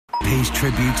pays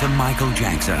tribute to Michael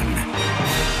Jackson.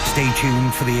 Stay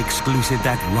tuned for the exclusive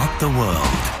that rocked the world.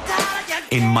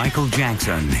 In Michael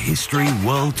Jackson History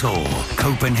World Tour,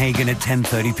 Copenhagen at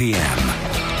 10:30 p.m.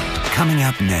 Coming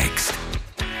up next,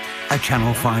 a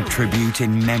Channel 5 tribute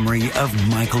in memory of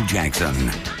Michael Jackson.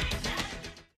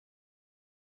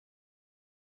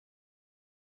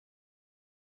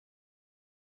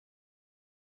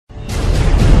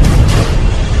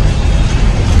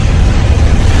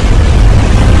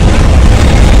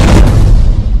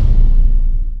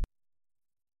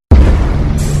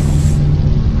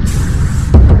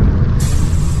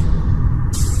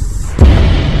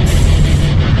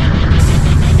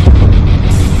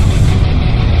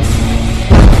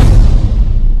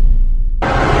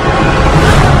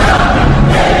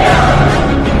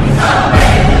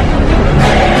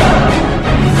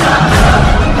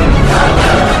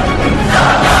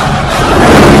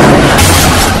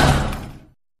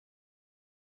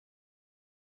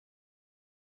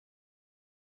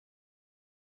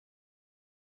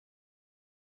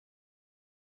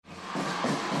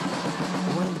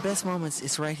 One of the best moments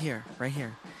is right here, right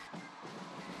here.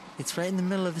 It's right in the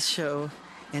middle of the show,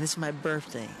 and it's my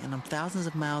birthday, and I'm thousands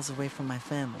of miles away from my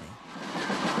family.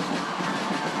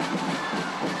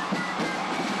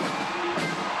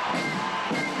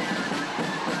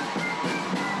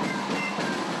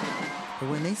 But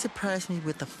when they surprised me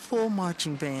with a full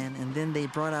marching band, and then they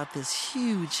brought out this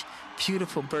huge,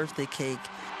 beautiful birthday cake.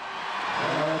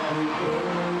 Happy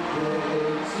birthday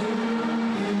to you.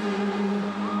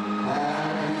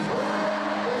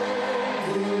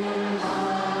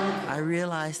 I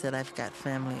realize that I've got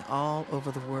family all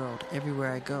over the world,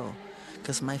 everywhere I go,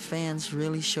 because my fans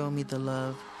really show me the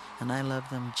love, and I love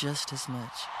them just as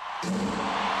much.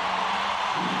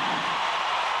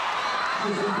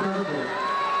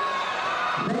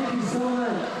 Thank you so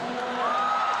much.